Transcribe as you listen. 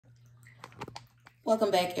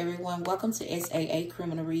Welcome back, everyone. Welcome to SAA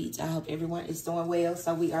Criminal Reads. I hope everyone is doing well.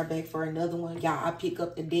 So we are back for another one. Y'all, I pick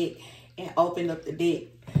up the deck and open up the deck.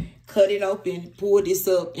 Cut it open, pull this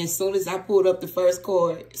up. And as soon as I pulled up the first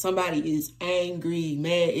card, somebody is angry,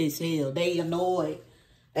 mad as hell. They annoyed.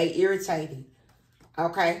 They irritated.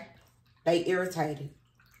 Okay? They irritated.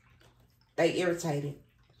 They irritated.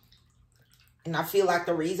 And I feel like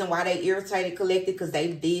the reason why they irritated, collected, because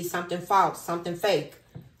they did something false, something fake.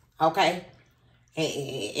 Okay? And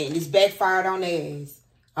it's backfired on their ass.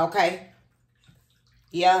 Okay?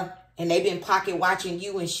 Yeah. And they've been pocket watching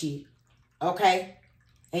you and shit. Okay?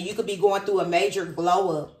 And you could be going through a major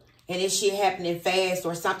glow up. And this shit happening fast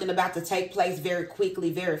or something about to take place very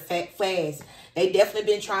quickly, very fast. They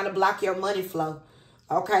definitely been trying to block your money flow.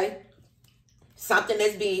 Okay? Something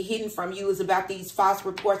that's being hidden from you is about these false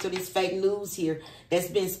reports or this fake news here that's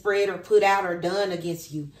been spread or put out or done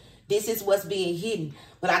against you. This is what's being hidden.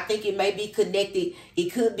 But I think it may be connected.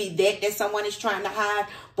 It could be that someone is trying to hide.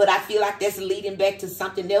 But I feel like that's leading back to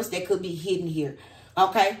something else that could be hidden here.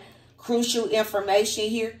 Okay? Crucial information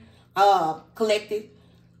here. Collected.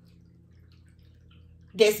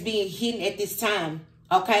 That's being hidden at this time.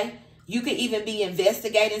 Okay? You could even be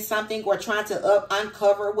investigating something or trying to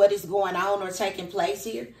uncover what is going on or taking place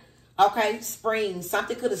here. Okay, spring.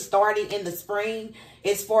 Something could have started in the spring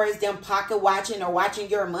as far as them pocket watching or watching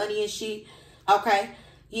your money and shit. Okay,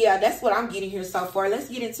 yeah, that's what I'm getting here so far. Let's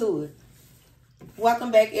get into it. Welcome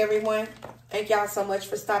back, everyone. Thank y'all so much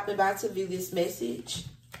for stopping by to view this message.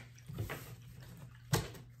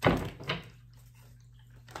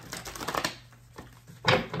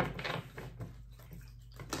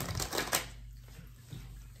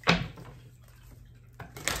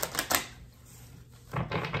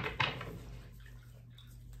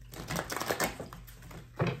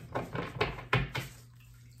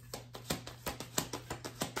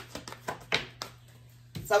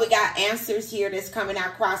 So we got answers here that's coming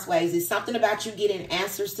out crossways. It's something about you getting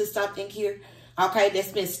answers to something here. Okay,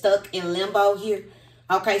 that's been stuck in limbo here.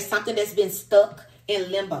 Okay, something that's been stuck in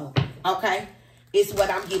limbo. Okay, is what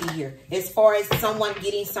I'm getting here. As far as someone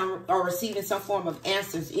getting some or receiving some form of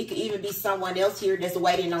answers. It could even be someone else here that's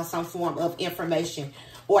waiting on some form of information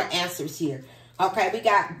or answers here. Okay, we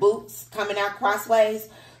got boots coming out crossways.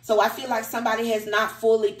 So I feel like somebody has not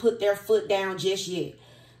fully put their foot down just yet.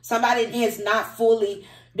 Somebody has not fully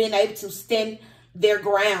been able to stand their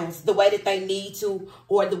grounds the way that they need to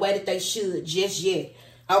or the way that they should just yet.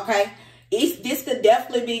 Okay? This could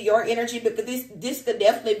definitely be your energy because this could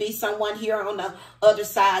definitely be someone here on the other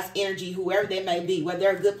side's energy, whoever they may be, whether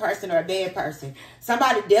they're a good person or a bad person.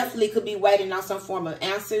 Somebody definitely could be waiting on some form of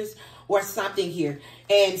answers or something here.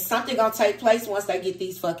 And something gonna take place once they get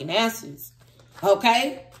these fucking answers.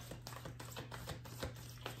 Okay?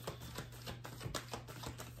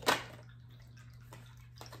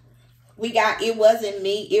 We got, it wasn't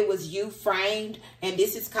me, it was you framed. And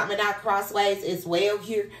this is coming out crossways as well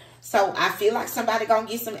here. So I feel like somebody gonna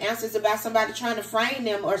get some answers about somebody trying to frame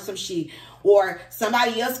them or some shit. Or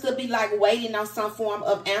somebody else could be like waiting on some form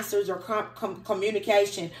of answers or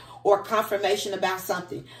communication or confirmation about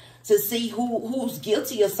something. To see who's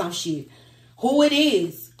guilty of some shit. Who it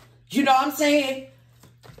is. You know what I'm saying?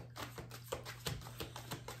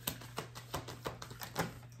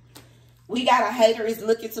 We got a hater is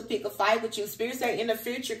looking to pick a fight with you. Spirits say in the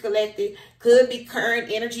future, collective. Could be current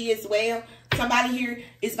energy as well. Somebody here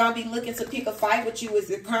is going to be looking to pick a fight with you. Is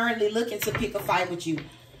currently looking to pick a fight with you.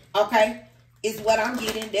 Okay? Is what I'm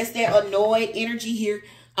getting. That's that annoyed energy here.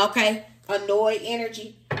 Okay? Annoyed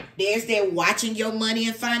energy. There's that watching your money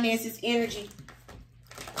and finances energy.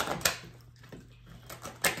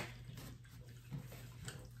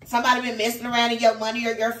 Somebody been messing around in your money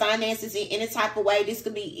or your finances in any type of way. This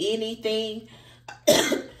could be anything.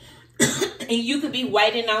 And you could be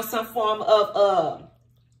waiting on some form of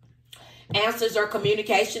answers or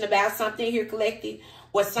communication about something here, collective.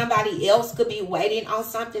 Or somebody else could be waiting on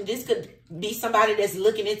something. This could be somebody that's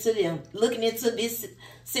looking into them, looking into this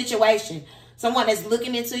situation. Someone that's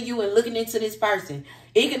looking into you and looking into this person.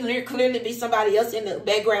 It can clearly be somebody else in the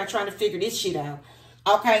background trying to figure this shit out.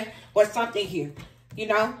 Okay? Or something here. You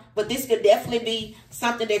know, but this could definitely be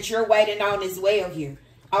something that you're waiting on as well here.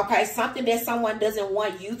 Okay, something that someone doesn't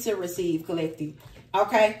want you to receive, collective.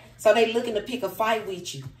 Okay, so they looking to pick a fight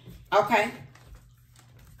with you. Okay.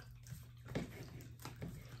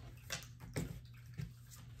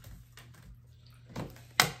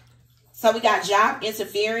 So we got job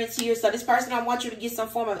interference here. So this person, I want you to get some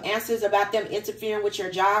form of answers about them interfering with your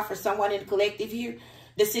job for someone in the collective here.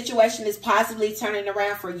 The situation is possibly turning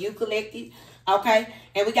around for you, collective. Okay,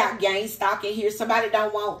 and we got gain stock in here. Somebody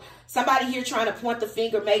don't want Somebody here trying to point the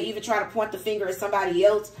finger, may even try to point the finger at somebody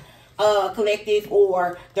else, collective,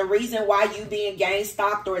 or the reason why you being gang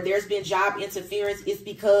stalked or there's been job interference is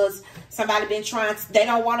because somebody been trying to, they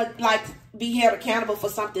don't want to like be held accountable for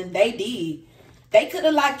something they did. They could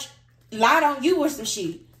have like lied on you or some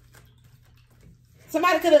shit.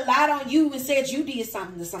 Somebody could have lied on you and said you did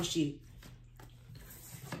something to some shit.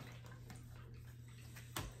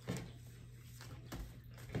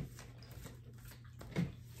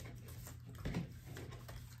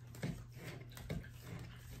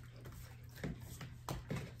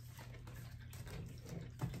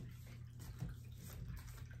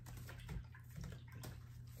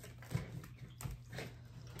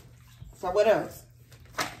 So what else?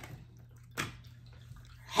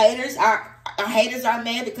 Haters are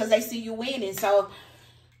mad because they see you winning. So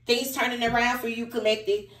things turning around for you,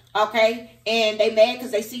 collective. Okay, and they mad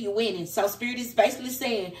because they see you winning. So Spirit is basically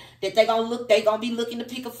saying that they gonna be looking to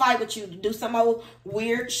pick a fight with you, to do some old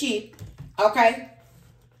weird shit. Okay.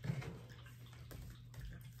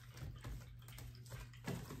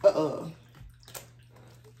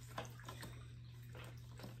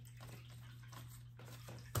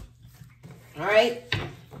 All right.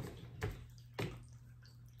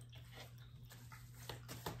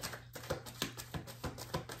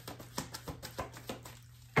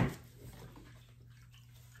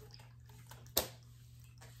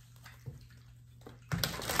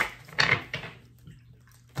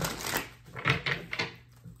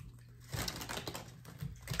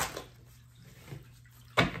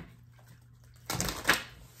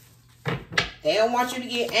 They don't want you to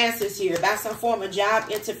get answers here about some form of job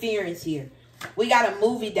interference here. We got a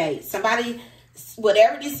movie date. Somebody,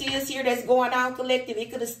 whatever this is here that's going on, collective,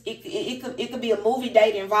 it could be a movie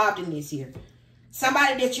date involved in this here.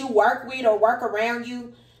 Somebody that you work with or work around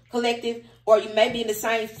you, collective, or you may be in the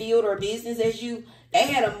same field or business as you, they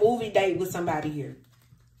had a movie date with somebody here.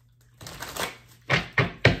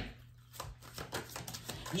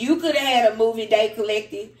 You could have had a movie date,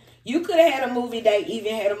 collective. You could have had a movie date,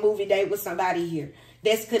 even had a movie date with somebody here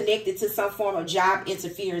that's connected to some form of job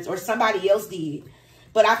interference, or somebody else did.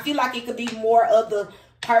 But I feel like it could be more of the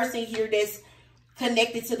person here that's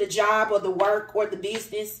connected to the job or the work or the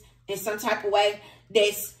business in some type of way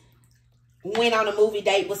that's went on a movie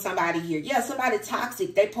date with somebody here. Yeah, somebody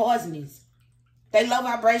toxic. They poisonous. They low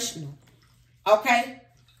vibrational. Okay?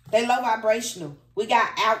 They low vibrational. We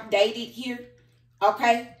got outdated here.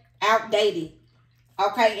 Okay? Outdated.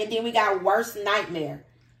 Okay? And then we got worst nightmare.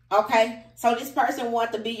 Okay? So this person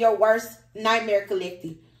wants to be your worst nightmare,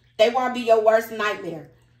 collective. They want to be your worst nightmare.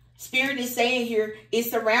 Spirit is saying here, it's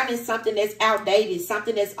surrounding something that's outdated,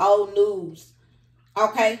 something that's old news.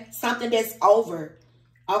 Okay? Something that's over.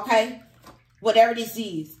 Okay? Whatever this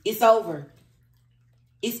is, it's over.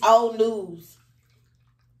 It's old news.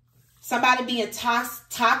 Somebody being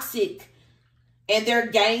toxic, and they're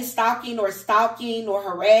gang stalking or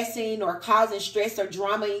harassing or causing stress or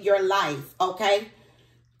drama in your life, okay?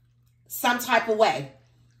 Some type of way.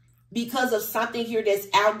 Because of something here that's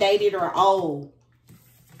outdated or old.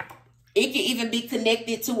 It can even be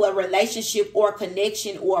connected to a relationship or a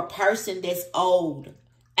connection or a person that's old,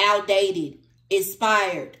 outdated,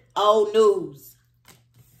 expired, old news.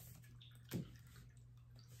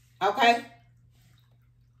 Okay?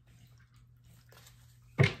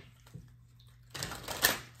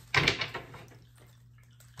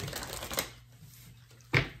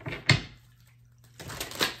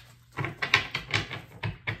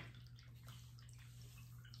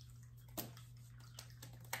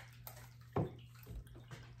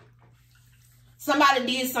 Somebody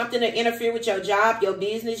did something to interfere with your job, your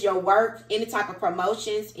business, your work, any type of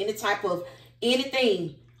promotions, any type of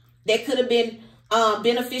anything that could have been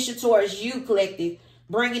beneficial towards you, collective,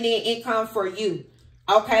 bringing in income for you,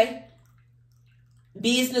 okay?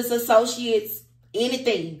 Business associates,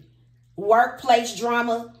 anything, workplace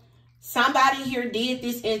drama. Somebody here did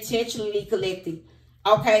this intentionally, collective,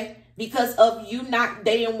 okay? Because of you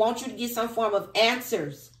they didn't want you to get some form of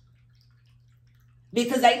answers.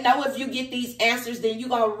 Because they know if you get these answers, then you're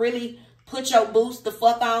going to really put your boots the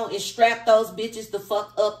fuck on and strap those bitches the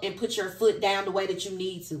fuck up and put your foot down the way that you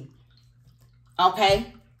need to.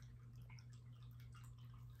 Okay?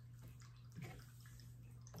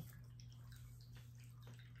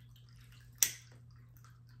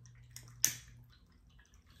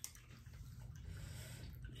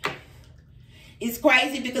 It's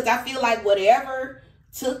crazy because I feel like whatever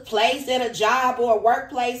took place at a job or a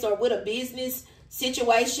workplace or with a business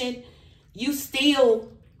situation, you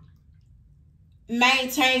still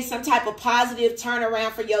maintain some type of positive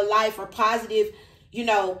turnaround for your life or positive, you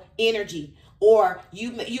know, energy. Or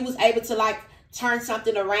you was able to like turn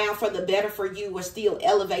something around for the better for you or still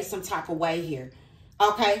elevate some type of way here.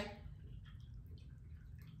 Okay?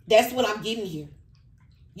 That's what I'm getting here.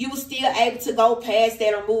 You were still able to go past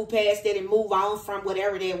that or move past that and move on from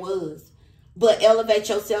whatever that was. But elevate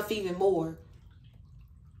yourself even more.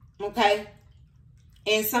 Okay?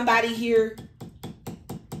 And somebody here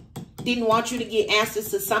didn't want you to get answers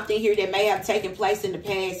to something here that may have taken place in the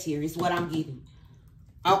past here is what I'm getting.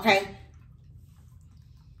 Okay?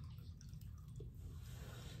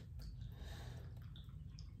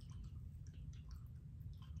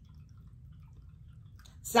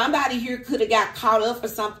 Somebody here could have got caught up for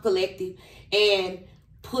something collective and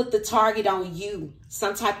put the target on you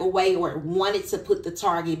some type of way, or wanted to put the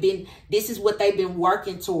target. This is what they've been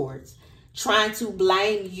working towards. Trying to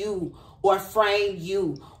blame you or frame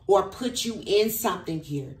you or put you in something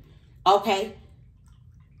here. Okay?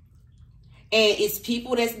 And it's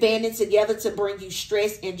people that's banding together to bring you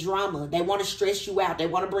stress and drama. They want to stress you out. They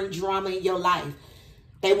want to bring drama in your life.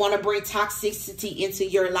 They want to bring toxicity into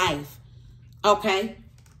your life. Okay?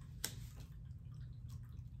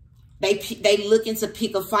 They looking to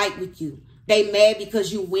pick a fight with you. They mad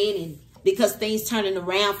because you winning, because things turning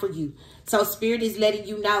around for you. So Spirit is letting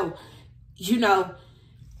you know,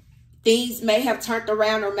 things may have turned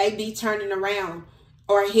around or may be turning around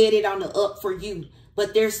or headed on the up for you.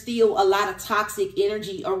 But there's still a lot of toxic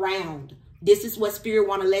energy around. This is what Spirit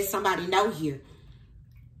want to let somebody know here.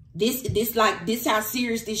 This how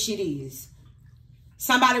serious this shit is.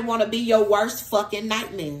 Somebody want to be your worst fucking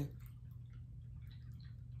nightmare.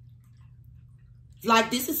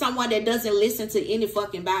 Like, this is someone that doesn't listen to any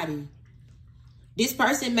fucking body. This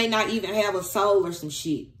person may not even have a soul or some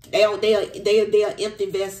shit. They're an empty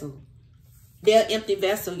vessel. They're an empty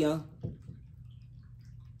vessel, yo.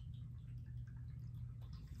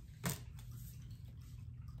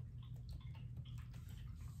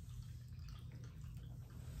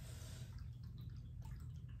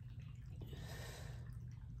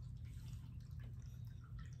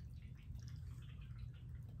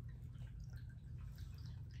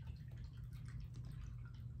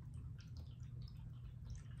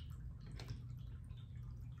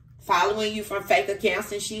 Following you from fake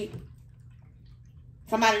accounts and shit.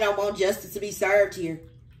 Somebody don't want justice to be served here.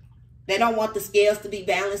 They don't want the scales to be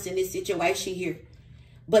balanced in this situation here.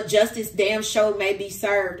 But justice damn sure may be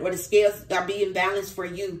served, or the scales are being balanced for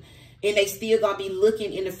you. And they still gonna be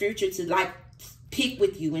looking in the future to like pick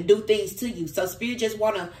with you and do things to you. So Spirit just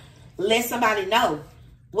wanna let somebody know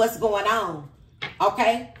what's going on.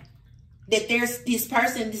 Okay? That there's this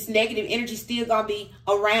person, this negative energy still gonna be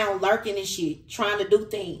around lurking and shit, trying to do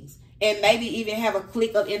things. And maybe even have a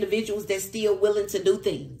clique of individuals that's still willing to do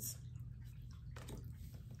things.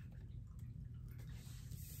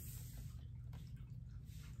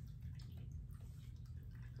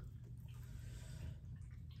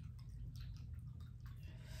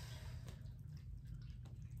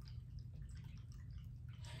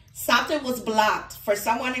 Something was blocked. For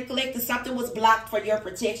someone in collective, something was blocked for your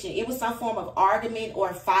protection. It was some form of argument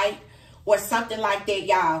or fight or something like that,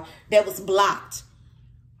 y'all, that was blocked.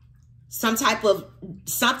 Some type of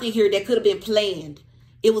something here that could have been planned.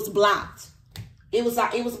 It was blocked. It was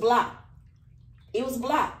blocked. It was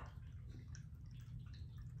blocked.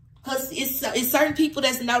 Because it's certain people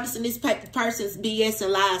that's noticing this person's BS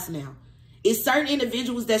and lies now. It's certain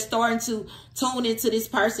individuals that's starting to tune into this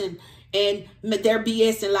person and their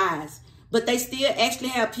BS and lies. But they still actually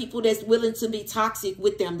have people that's willing to be toxic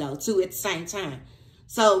with them, though, too, at the same time.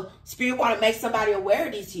 So Spirit want to make somebody aware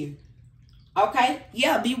of this here. Okay?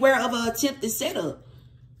 Yeah, beware of an attempted setup.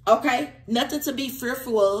 Okay? Nothing to be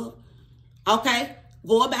fearful of. Okay?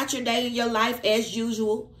 Go about your day and your life as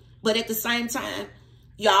usual. But at the same time,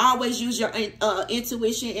 you always use your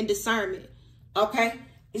intuition and discernment. Okay?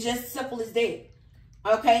 It's just as simple as that.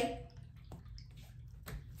 Okay?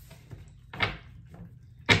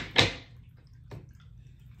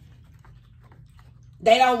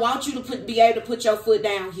 They don't want you to be able to put your foot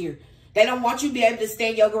down here. They don't want you to be able to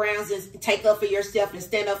stand your grounds and take up for yourself and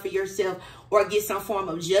stand up for yourself or get some form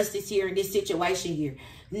of justice here in this situation here.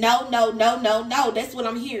 No, no, no, no, no. That's what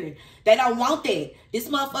I'm hearing. They don't want that. This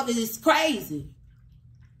motherfucker is crazy.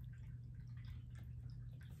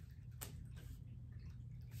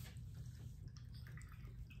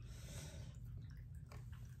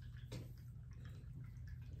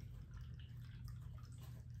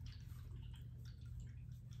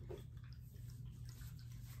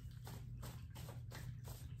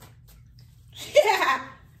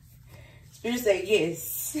 Spirit say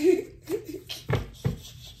yes.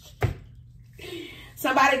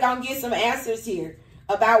 Somebody gonna get some answers here.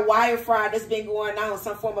 about wire fraud that's been going on,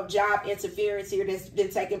 some form of job interference here that's been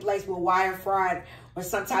taking place with wire fraud or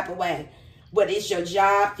some type of way. Whether it's your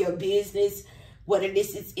job, your business, whether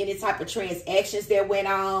this is any type of transactions that went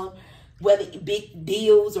on, whether big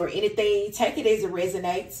deals or anything, take it as it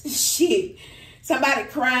resonates. Shit. Somebody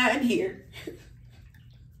crying here.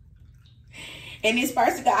 And this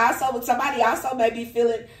person could also, somebody also may be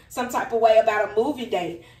feeling some type of way about a movie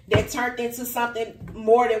date that turned into something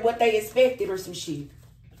more than what they expected or some shit.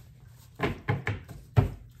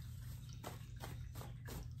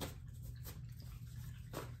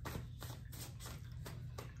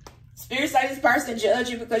 Spirit say this person judge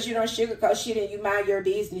you because you don't sugarcoat shit and you mind your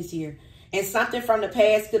business here. And something from the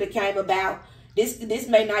past could have came about. This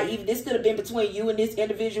may not even, this could have been between you and this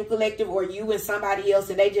individual collective or you and somebody else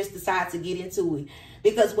and they just decide to get into it.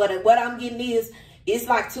 Because what I'm getting is, it's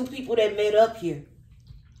like two people that met up here.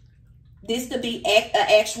 This could be an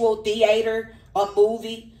actual theater, a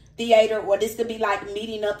movie theater, or this could be like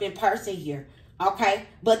meeting up in person here. Okay?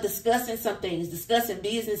 But discussing some things, discussing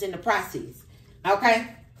business in the process. Okay?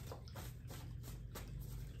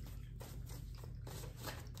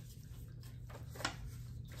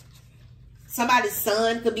 Somebody's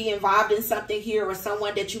son could be involved in something here, or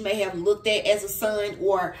someone that you may have looked at as a son,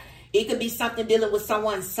 or it could be something dealing with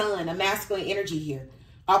someone's son, a masculine energy here.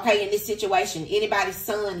 Okay, in this situation, anybody's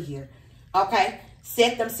son here. Okay,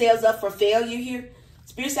 set themselves up for failure here.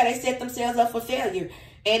 Spirit said they set themselves up for failure.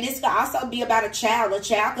 And this could also be about a child. A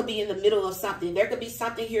child could be in the middle of something. There could be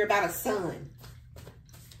something here about a son.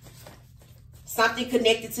 Something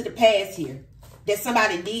connected to the past here that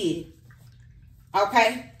somebody did.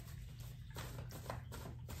 Okay.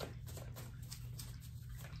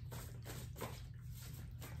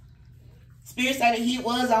 Spirit said the heat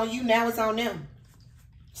was on you, now it's on them.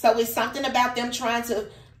 So it's something about them trying to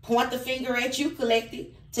point the finger at you, collective,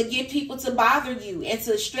 to get people to bother you and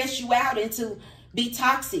to stress you out and to be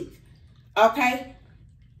toxic. Okay?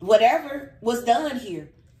 Whatever was done here.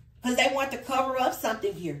 Because they want to cover up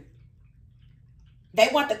something here. They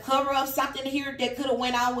want to cover up something here that could have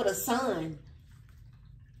went on with a son.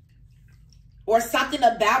 Or something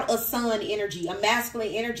about a son energy, a masculine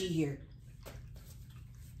energy here.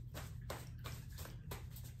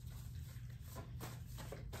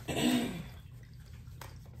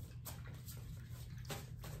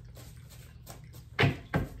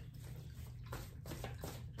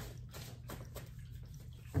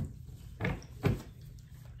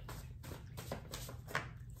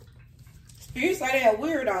 Spirits like that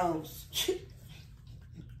weirdos.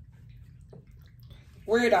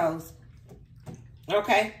 Weirdos.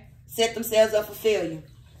 Okay? Set themselves up for failure.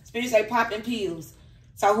 Spirits say popping pills.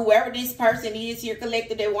 So whoever this person is here,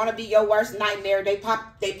 collected, they want to be your worst nightmare. They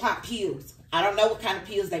pop pills. I don't know what kind of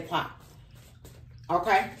pills they pop.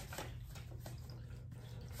 Okay?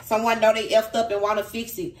 Someone know they effed up and want to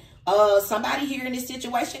fix it. Somebody here in this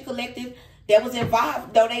situation, collective, that was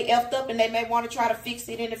involved, though they effed up and they may want to try to fix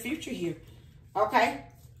it in the future here. Okay?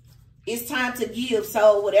 It's time to give.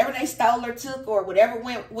 So whatever they stole or took or whatever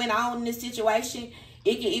went on in this situation,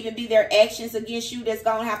 it can even be their actions against you that's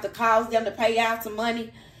going to have to cause them to pay out some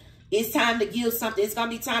money. It's time to give something. It's going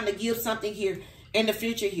to be time to give something here in the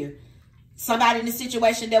future here. Somebody in the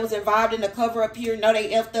situation that was involved in the cover-up here, know they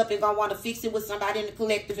effed up and going to want to fix it with somebody in the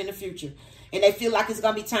collective in the future. And they feel like it's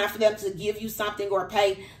going to be time for them to give you something or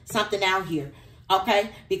pay something out here. Okay?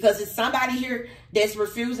 Because it's somebody here that's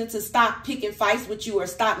refusing to stop picking fights with you or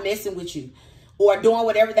stop messing with you. Or doing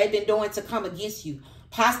whatever they've been doing to come against you.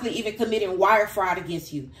 Possibly even committing wire fraud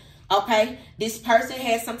against you. Okay? This person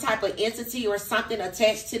has some type of entity or something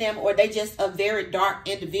attached to them, or they just a very dark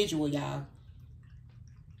individual, y'all.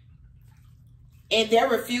 And they're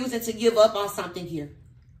refusing to give up on something here.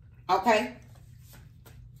 Okay?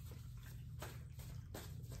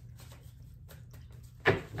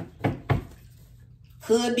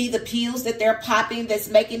 Could be the pills that they're popping that's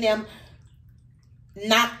making them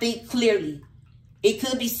not think clearly. It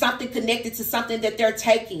could be something connected to something that they're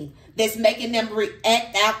taking that's making them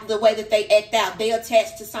react out the way that they act out. They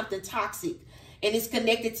attach to something toxic. And it's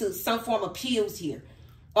connected to some form of pills here.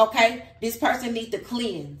 Okay? This person needs to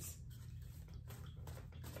cleanse.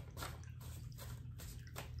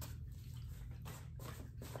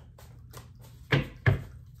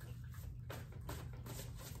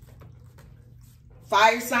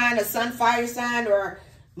 Fire sign, a sun fire sign, or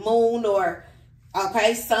moon, or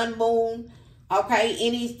okay, sun, moon. Okay,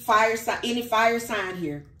 any fire sign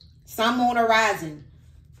here. Sun, moon, or rising.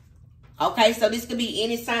 Okay, so this could be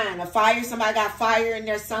any sign. A fire, somebody got fire in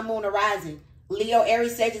their sun, moon, or rising. Leo,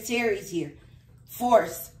 Aries, Sagittarius here.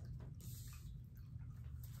 Force.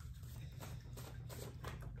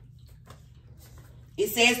 It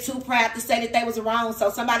says too proud to say that they was wrong. So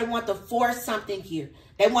somebody want to force something here.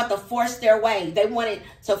 They want to force their way. They wanted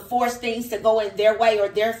to force things to go in their way or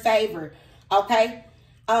their favor. Okay?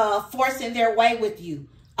 Forcing their way with you.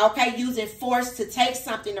 Okay? Using force to take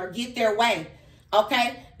something or get their way.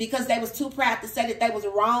 Okay? Because they was too proud to say that they was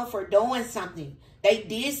wrong for doing something. They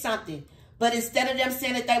did something. But instead of them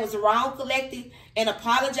saying that they was wrong, collective, and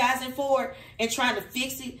apologizing for it and trying to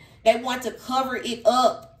fix it, they want to cover it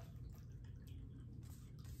up.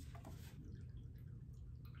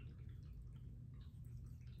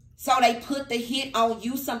 So they put the hit on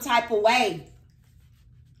you some type of way.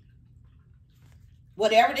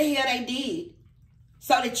 Whatever the hell they did.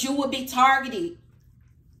 So that you would be targeted.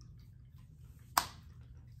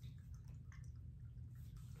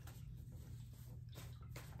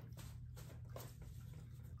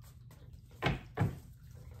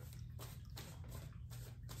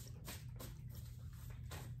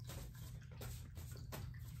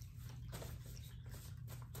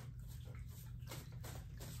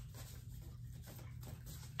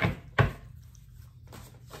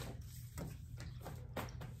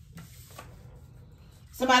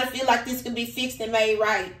 Somebody feel like this can be fixed and made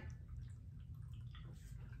right.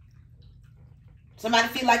 Somebody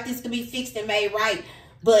feel like this can be fixed and made right.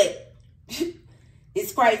 But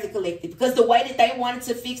it's crazy, collective. Because the way that they wanted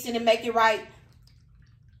to fix it and make it right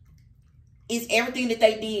is everything that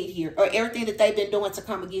they did here. Or everything that they've been doing to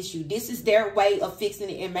come against you. This is their way of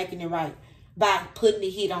fixing it and making it right. By putting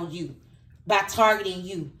the hit on you. By targeting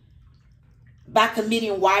you. By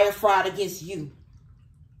committing wire fraud against you.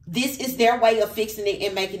 This is their way of fixing it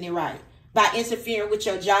and making it right. By interfering with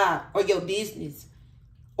your job or your business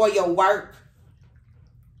or your work.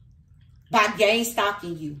 By gain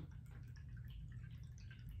stalking you.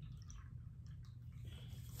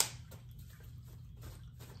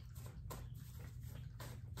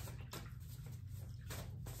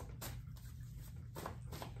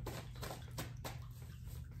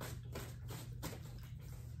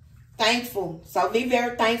 Thankful. So be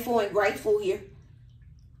very thankful and grateful here.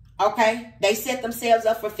 Okay, they set themselves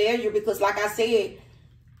up for failure because, like I said,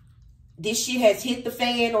 this shit has hit the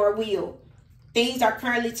fan or will. Things are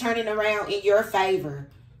currently turning around in your favor.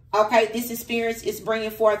 Okay, this experience is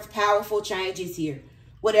bringing forth powerful changes here.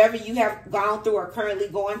 Whatever you have gone through or currently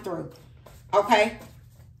going through. Okay,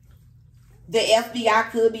 the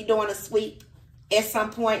FBI could be doing a sweep at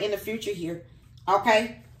some point in the future here.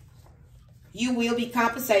 Okay, you will be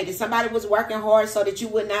compensated. Somebody was working hard so that you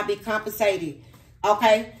would not be compensated.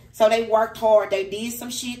 Okay. So they worked hard. They did some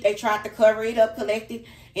shit. They tried to cover it up, collective.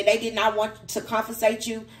 And they did not want to compensate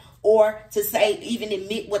you or to say, even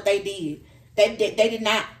admit what they did. They did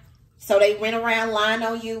not. So they went around lying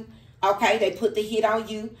on you. Okay. They put the hit on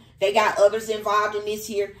you. They got others involved in this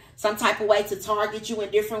here. Some type of way to target you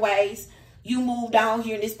in different ways. You moved on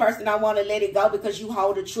here and this person don't want to let it go because you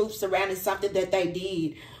hold the truth surrounding something that they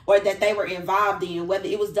did or that they were involved in, whether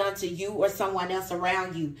it was done to you or someone else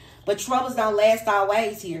around you. But troubles don't last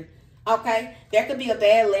always here. Okay? There could be a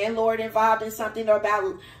bad landlord involved in something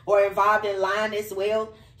or involved in lying as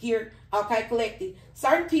well here. Okay, collective.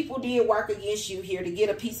 Certain people did work against you here to get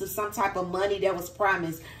a piece of some type of money that was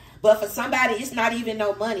promised. But for somebody, it's not even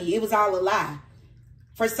no money. It was all a lie.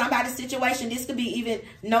 For somebody's situation, this could be even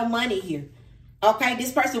no money here. Okay,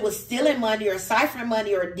 this person was stealing money or ciphering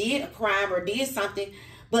money or did a crime or did something.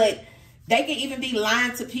 But they can even be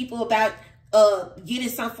lying to people about getting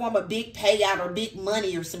some form of big payout or big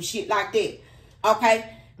money or some shit like that.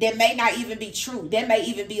 Okay, that may not even be true. That may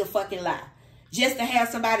even be a fucking lie. Just to have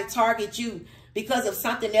somebody target you because of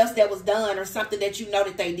something else that was done or something that you know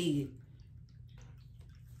that they did.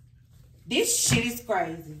 This shit is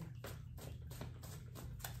crazy.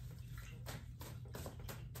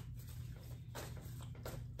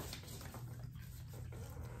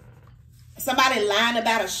 Somebody lying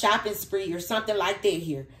about a shopping spree or something like that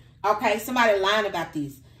here. Okay, somebody lying about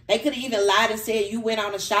this. They could have even lied and said you went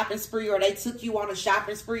on a shopping spree or they took you on a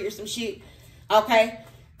shopping spree or some shit. Okay,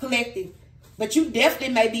 collective. But you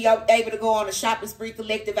definitely may be able to go on a shopping spree,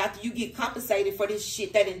 collective, after you get compensated for this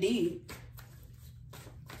shit that it did.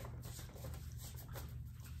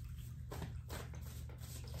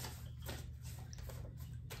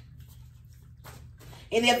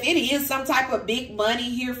 And if it is some type of big money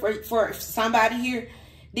here for somebody here,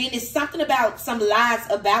 then it's something about some lies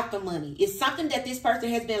about the money. It's something that this person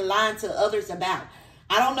has been lying to others about.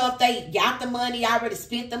 I don't know if they got the money, already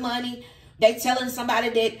spent the money. They telling somebody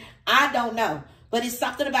that, I don't know. But it's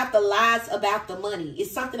something about the lies about the money.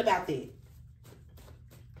 It's something about that.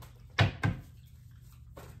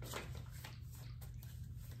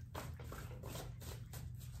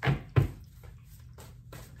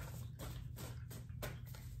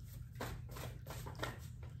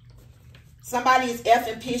 Somebody is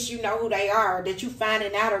effing pissed you know who they are, that you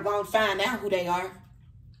finding out or gonna find out who they are.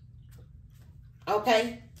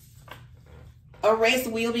 Okay?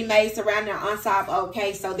 Arrest will be made surrounding an unsolved.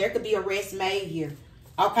 Okay, so there could be arrest made here.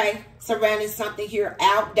 Okay? Surrounding something here.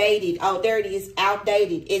 Outdated. Oh, there it is.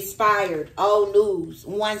 Outdated. Expired. Old news.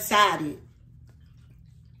 One-sided.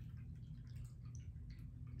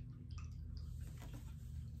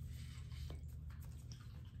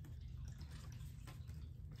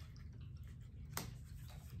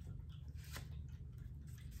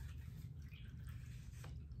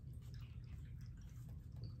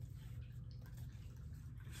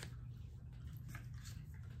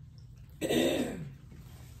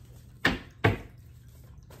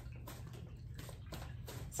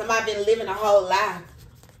 Somebody been living a whole lie.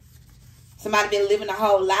 Somebody been living a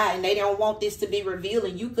whole lie and they don't want this to be revealed.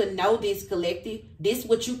 And you could know this, collective. This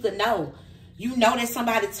what you could know. You know that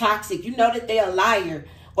somebody toxic. You know that they're a liar.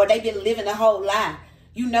 Or they been living a whole lie.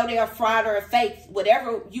 You know they're a fraud or a fake.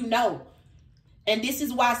 Whatever you know. And this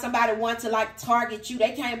is why somebody wants to like target you.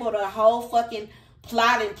 They came up with a whole fucking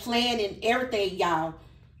plot and plan and everything, y'all.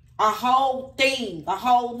 A whole thing. A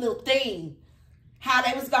whole little thing. How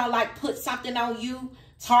they was going to like put something on you.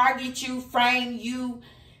 Target you. Frame you.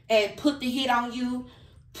 And put the hit on you.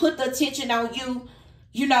 Put the attention on you.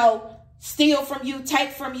 You know. Steal from you.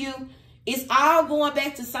 Take from you. It's all going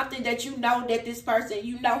back to something that you know that this person,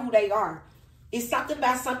 you know who they are. It's something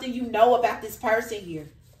about something you know about this person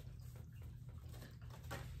here.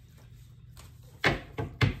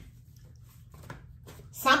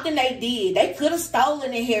 Something they did. They could have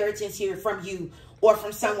stolen inheritance here from you or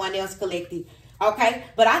from someone else, collective. Okay?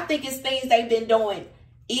 But I think it's things they've been doing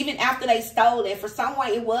even after they stole it. For someone,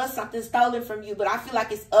 it was something stolen from you. But I feel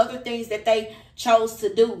like it's other things that they chose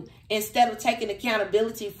to do. Instead of taking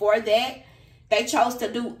accountability for that, they chose to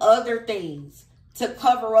do other things to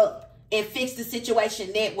cover up and fix the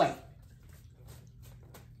situation that way.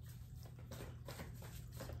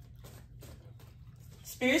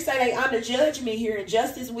 Spirit say they under judgment here, and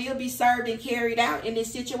justice will be served and carried out in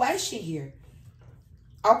this situation here.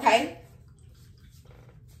 Okay?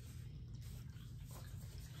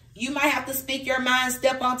 You might have to speak your mind,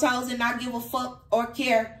 step on toes, and not give a fuck or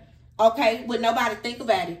care. Okay? With nobody think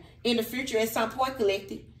about it. In the future, at some point,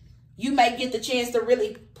 collective, you may get the chance to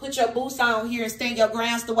really put your boots on here and stand your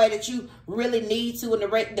grounds the way that you really need to and the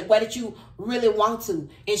way that you really want to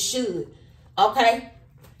and should. Okay?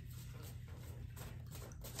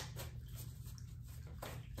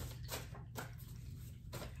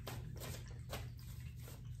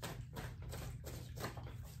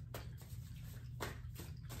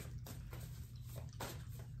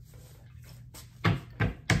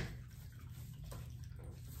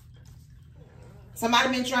 Somebody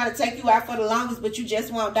been trying to take you out for the longest, but you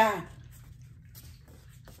just won't die.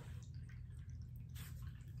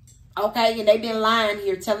 Okay, and they been lying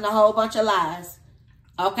here, telling a whole bunch of lies.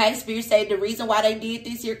 Okay, Spirit say the reason why they did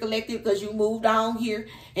this here, collective, because you moved on here,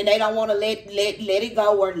 and they don't want to let it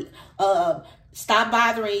go or stop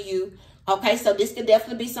bothering you. Okay, so this could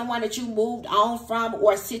definitely be someone that you moved on from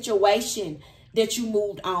or a situation that you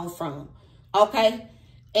moved on from. Okay.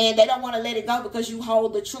 And they don't want to let it go because you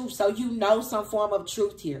hold the truth. So you know some form of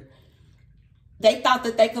truth here. They thought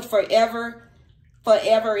that they could forever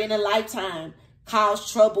in a lifetime cause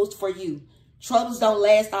troubles for you. Troubles don't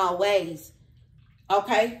last always.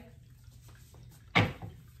 Okay?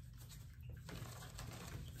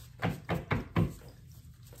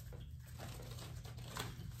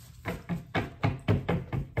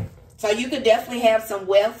 So you could definitely have some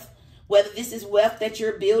wealth. Whether this is wealth that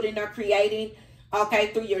you're building or creating. Okay,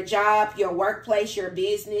 through your job, your workplace, your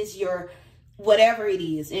business, your whatever it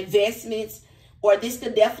is, investments, or this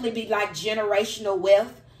could definitely be like generational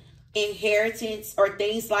wealth, inheritance, or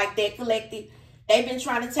things like that, collective. They've been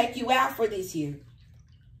trying to take you out for this year.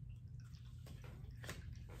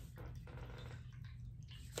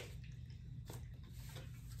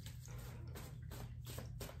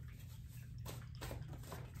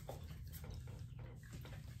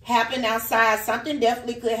 Happen outside. Something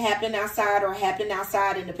definitely could happen outside or happen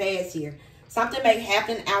outside in the past here. Something may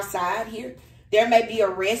happen outside here. There may be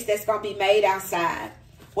arrest that's going to be made outside.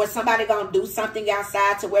 Or somebody going to do something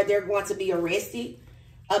outside to where they're going to be arrested.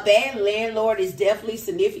 A bad landlord is definitely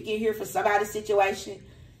significant here for somebody's situation.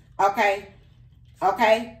 Okay.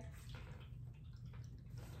 Okay.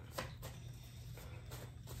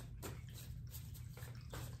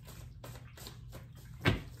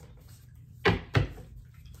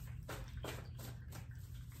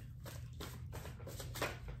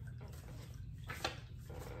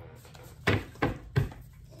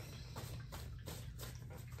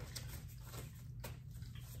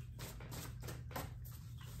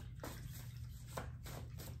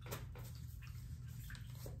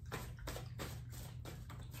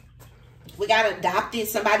 We got adopted.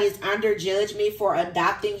 Somebody is under judgment for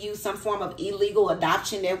adopting you. Some form of illegal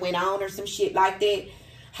adoption that went on or some shit like that.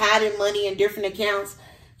 Hiding money in different accounts.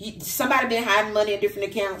 Somebody been hiding money in different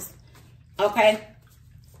accounts. Okay?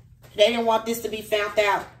 They didn't want this to be found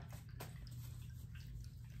out.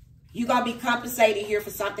 You're going to be compensated here for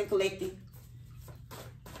something, collective.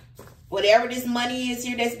 Whatever this money is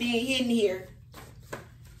here that's being hidden here.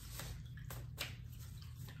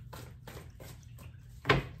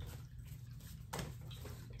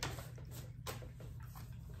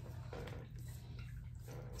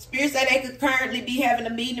 Spirit said they could currently be having a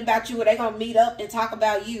meeting about you, or they're going to meet up and talk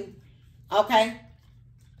about you. Okay?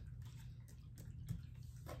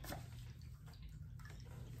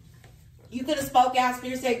 You could have spoke out.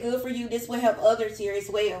 Spirit said good for you. This will help others here as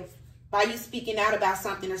well. By you speaking out about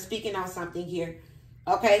something or speaking on something here.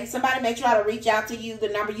 Okay? Somebody may try to reach out to you. The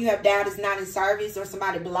number you have dialed is not in service, or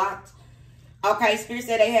somebody blocked. Okay? Spirit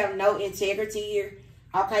said they have no integrity here.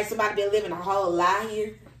 Okay? Somebody been living a whole lie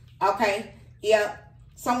here. Okay? Yeah.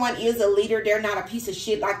 Someone is a leader. They're not a piece of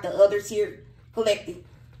shit like the others here. Collective.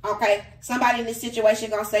 Okay? Somebody in this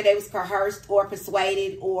situation gonna say they was coerced or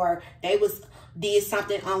persuaded, or they was did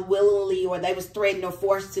something unwillingly, or they was threatened or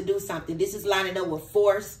forced to do something. This is lining up with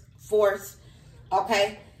force.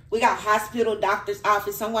 Okay? We got hospital, doctor's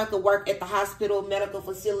office. Someone could work at the hospital, medical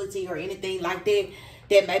facility, or anything like that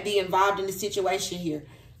that may be involved in the situation here.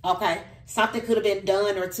 Okay? Something could have been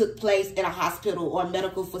done or took place at a hospital or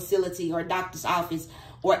medical facility or doctor's office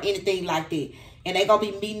or anything like that. And they're going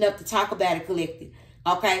to be meeting up to talk about it, collective.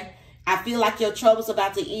 Okay? I feel like your trouble's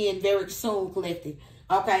about to end very soon, collective.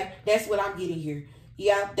 Okay? That's what I'm getting here.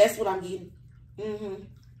 Yeah, that's what I'm getting.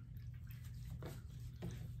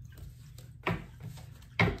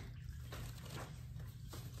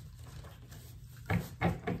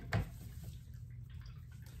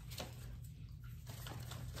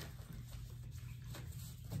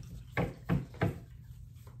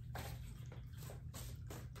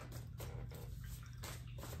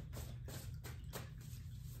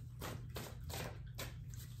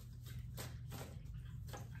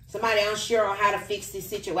 Somebody unsure on how to fix this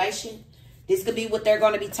situation. This could be what they're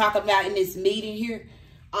going to be talking about in this meeting here.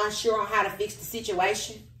 Unsure on how to fix the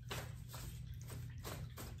situation.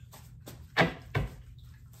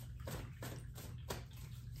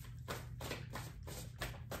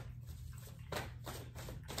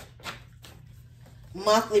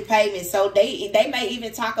 Monthly payments. So they may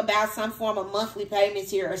even talk about some form of monthly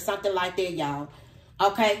payments here or something like that, y'all.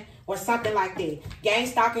 Okay? Or something like that. Game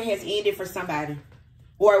stalking has ended for somebody.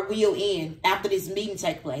 Or will end after this meeting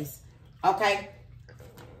take place. Okay?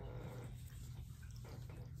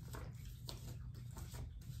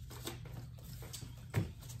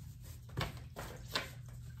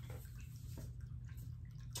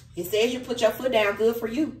 It says you put your foot down. Good for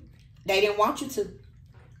you. They didn't want you to.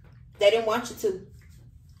 They didn't want you to.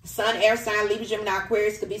 Sun, air sign, Libra, Gemini,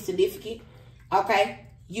 Aquarius could be significant. Okay?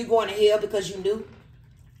 You going to hell because you knew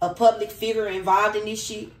a public figure involved in this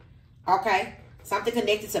shit. Okay? Something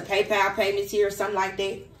connected to PayPal payments here or something like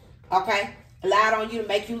that. Okay? Allowed on you to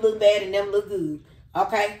make you look bad and them look good.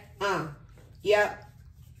 Okay? Yep.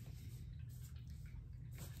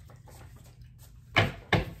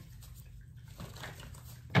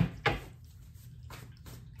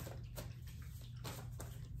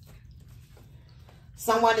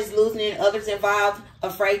 Someone is losing and others involved,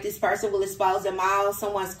 afraid this person will expose them all.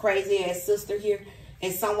 Someone's crazy ass sister here.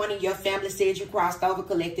 And someone in your family said you crossed over,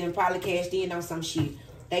 collected, and probably cashed in on some shit.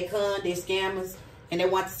 They they're scammers, and they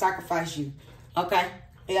want to sacrifice you. Okay?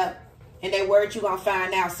 Yep. And they worried you going to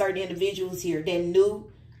find out certain individuals here that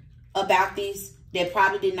knew about this, that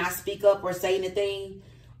probably did not speak up or say anything,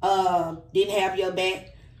 didn't have your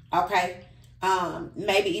back. Okay?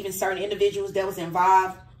 Maybe even certain individuals that was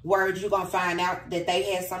involved, worried you going to find out that they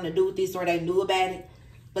had something to do with this or they knew about it.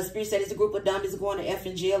 But Spirit said it's a group of dummies going to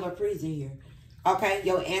effing jail or prison here. Okay,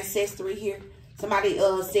 your ancestry here. Somebody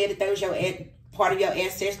said that they was your part of your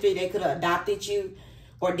ancestry. They could have adopted you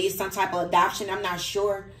or did some type of adoption. I'm not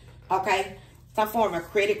sure. Okay, some form of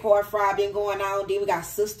credit card fraud been going on. Then we got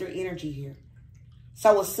sister energy here.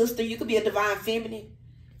 So a sister, you could be a divine feminine.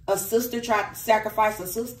 A sister tried to sacrifice a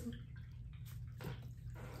sister.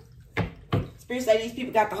 Spirit say these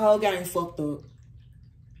people got the whole game fucked up.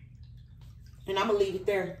 And I'm going to leave it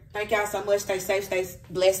there. Thank y'all so much. Stay safe, stay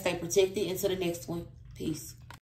blessed, stay protected. Until the next one. Peace.